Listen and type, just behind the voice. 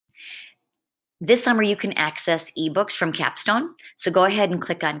This summer, you can access eBooks from Capstone. So go ahead and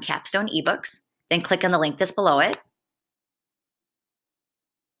click on Capstone eBooks, then click on the link that's below it.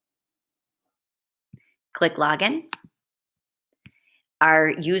 Click Login.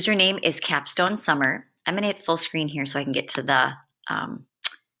 Our username is Capstone Summer. I'm going to hit full screen here so I can get to the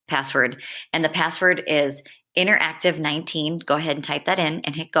password. And the password is interactive19. Go ahead and type that in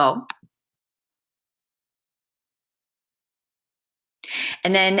and hit go.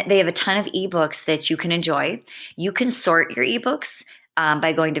 And then they have a ton of ebooks that you can enjoy. You can sort your ebooks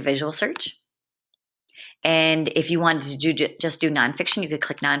by going to visual search. And if you wanted to just do nonfiction, you could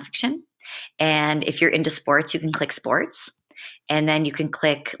click nonfiction. And if you're into sports, you can click sports. And then you can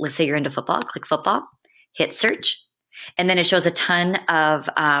click, let's say you're into football, click football, hit search. And then it shows a ton of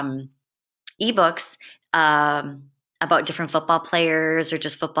ebooks about different football players or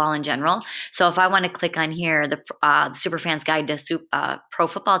just football in general. So if I want to click on here, the Superfans Guide to Pro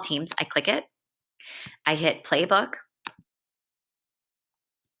Football Teams, I click it. I hit playbook.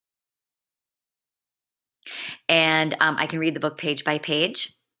 And I can read the book page by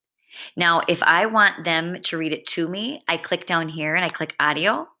page. Now, if I want them to read it to me, I click down here and I click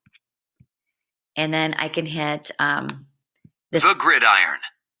audio. And then I can hit The Gridiron.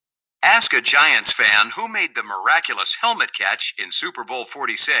 Ask a Giants fan who made the miraculous helmet catch in Super Bowl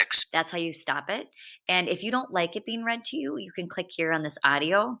 46. That's how you stop it. And if you don't like it being read to you, you can click here on this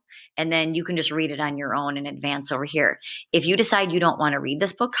audio, and then you can just read it on your own in advance over here. If you decide you don't want to read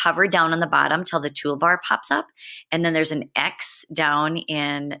this book, hover down on the bottom till the toolbar pops up, and then there's an X down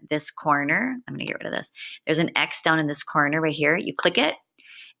in this corner. I'm going to get rid of this. There's an X down in this corner right here. You click it,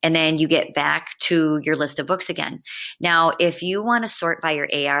 and then you get back to your list of books again. Now, if you want to sort by your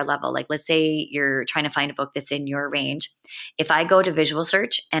AR level, like let's say you're trying to find a book that's in your range. If I go to visual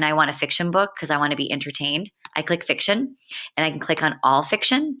search and I want a fiction book because I want to be entertained, I click fiction and I can click on all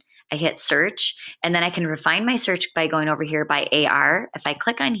fiction. I hit search, and then I can refine my search by going over here by AR. If I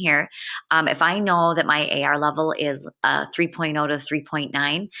click on here, if I know that my AR level is 3.0 to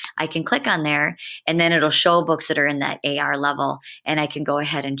 3.9, I can click on there, and then it'll show books that are in that AR level, and I can go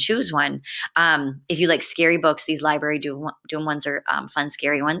ahead and choose one. If you like scary books, these Library Doom ones are fun,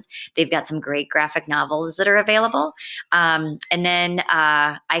 scary ones. They've got some great graphic novels that are available. And then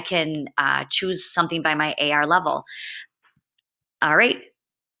I can choose something by my AR level. All right.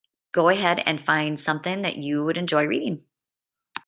 Go ahead and find something that you would enjoy reading.